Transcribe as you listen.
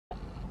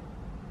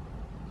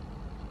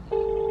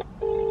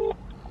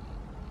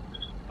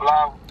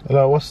Hello.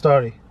 Hello, what's the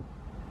story?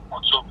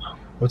 What's up?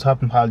 What's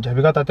happened, pal? Have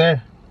you got that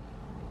there?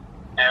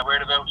 Yeah,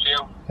 whereabouts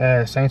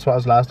are you? Same spot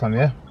as last time,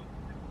 yeah?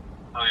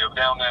 Oh, you're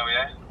down now,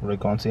 yeah? Right,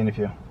 go and see if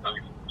you. Oh,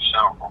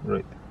 sure.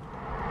 Right.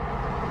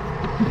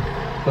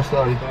 What's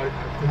the story?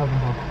 What happened,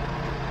 pal?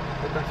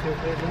 That's your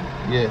place,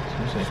 yeah? Yeah,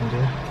 2 seconds,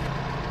 yeah.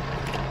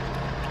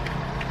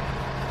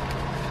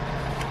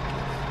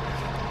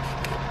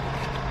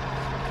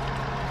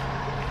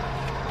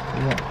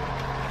 Yeah.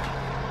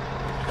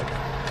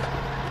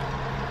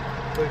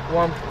 Like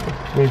one.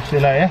 Right, see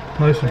you later, yeah?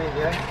 Nice one.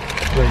 Yeah.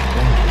 Right,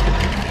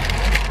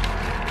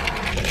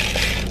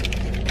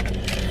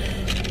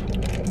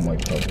 oh my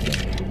God.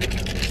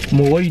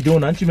 Mo, what are you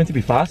doing? Aren't you meant to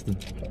be fasting?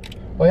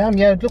 I am,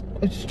 yeah. Look,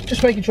 it's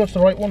just making sure it's the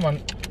right one,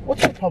 man.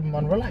 What's the problem,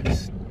 man?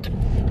 Relax.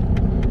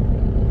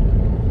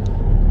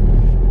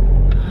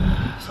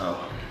 So,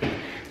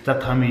 it's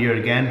that time of year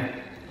again.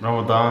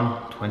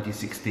 Ramadan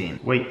 2016.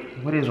 Wait,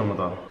 what is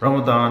Ramadan?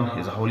 Ramadan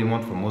is a holy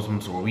month for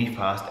Muslims where we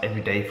fast every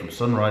day from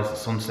sunrise to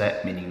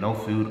sunset, meaning no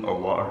food or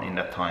water in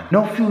that time.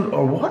 No food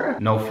or water?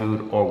 No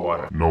food or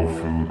water. No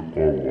food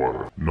or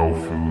water. No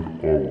food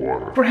or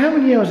water. For how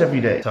many hours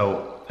every day?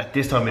 So, at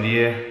this time of the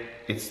year,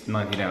 it's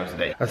 19 hours a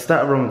day. At the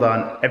start of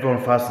Ramadan,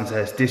 everyone fasts and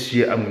says, this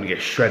year I'm gonna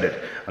get shredded.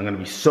 I'm gonna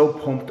be so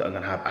pumped, I'm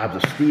gonna have abs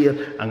of steel,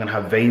 I'm gonna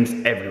have veins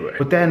everywhere.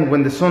 But then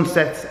when the sun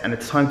sets and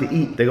it's time to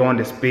eat, they go on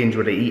this binge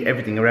where they eat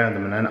everything around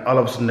them, and then all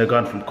of a sudden they're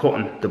gone from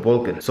cutting to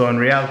bulking. So in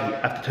reality,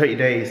 after 30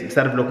 days,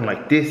 instead of looking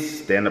like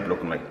this, they end up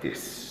looking like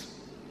this.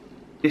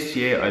 This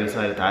year, I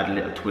decided to add a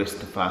little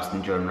twist to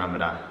fasting during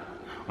Ramadan.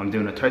 I'm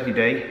doing a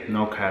 30-day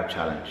no carb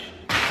challenge.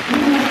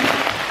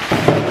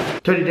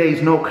 30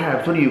 days no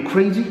carbs, what are you,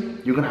 crazy?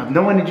 You're gonna have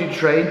no energy to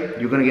train,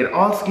 you're gonna get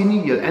all skinny,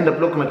 you'll end up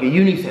looking like a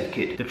UNICEF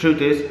kid. The truth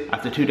is,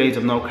 after 2 days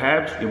of no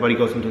carbs, your body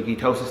goes into a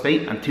ketosis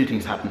state, and 2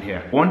 things happen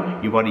here.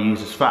 1, your body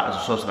uses fat as a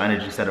source of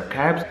energy instead of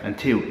carbs, and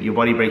 2, your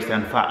body breaks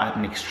down fat at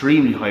an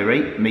extremely high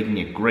rate, making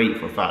it great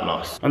for fat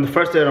loss. On the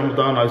first day of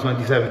Ramadan, I was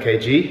 97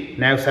 kg,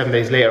 now 7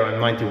 days later I'm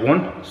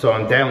 91, so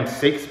I'm down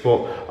 6,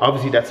 but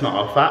obviously that's not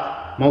all fat.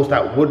 Most of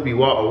that would be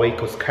water weight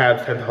because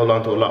carbs tend to hold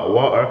on to a lot of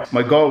water.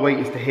 My goal weight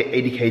is to hit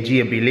 80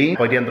 kg and be lean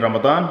by the end of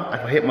Ramadan.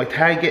 If I hit my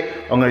target,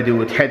 I'm going to do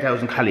a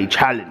 10,000 calorie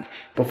challenge.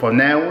 But for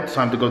now, it's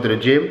time to go to the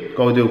gym,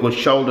 go do a good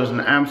shoulders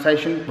and arm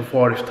session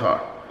before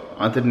iftar.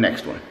 On to the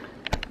next one.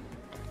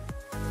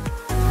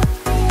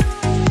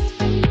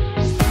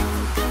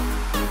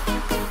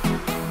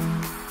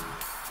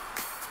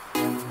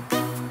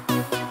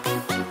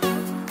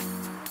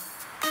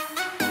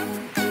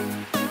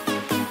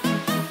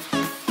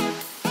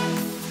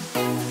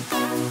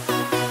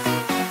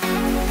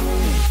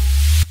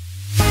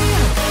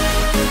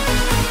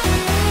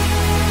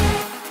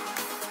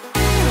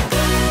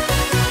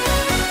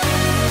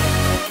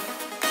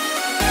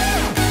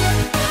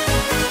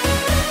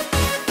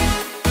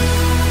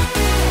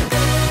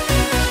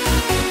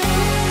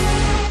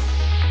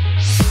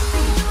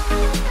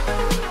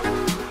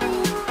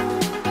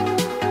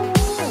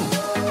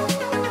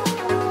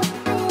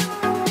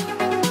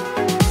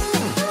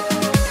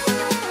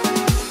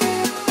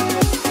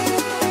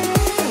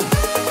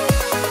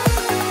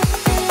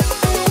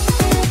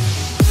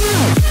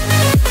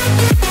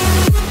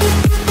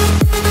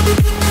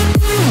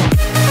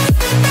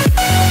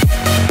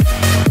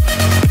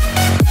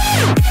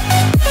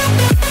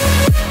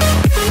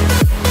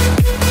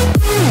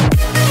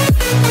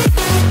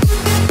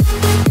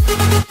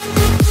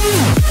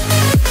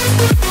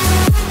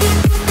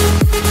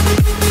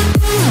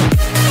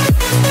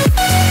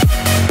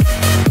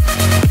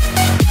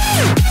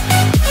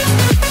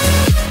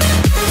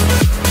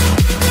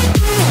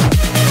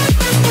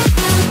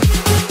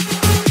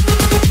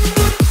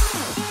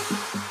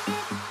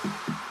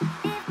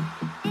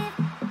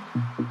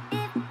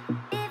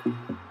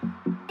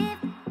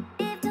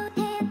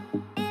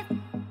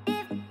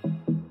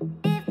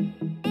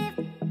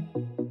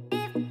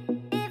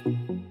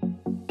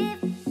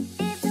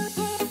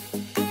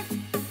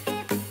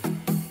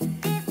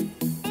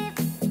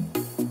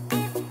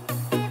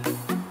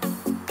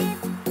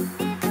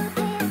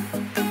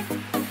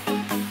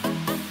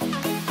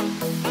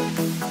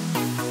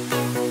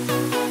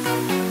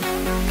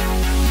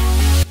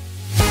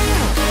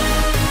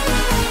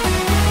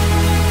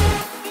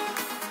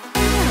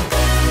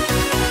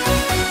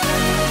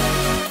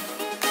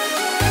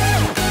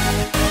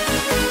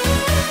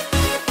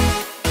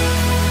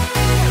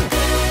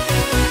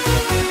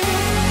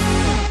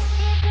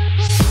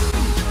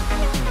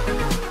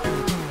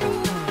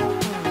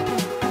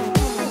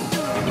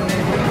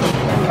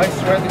 I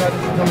swear to God,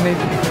 this is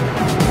amazing.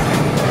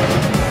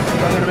 I'm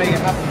gonna make it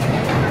happen.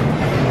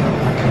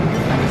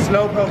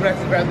 Slow progress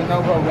is better than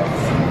no progress.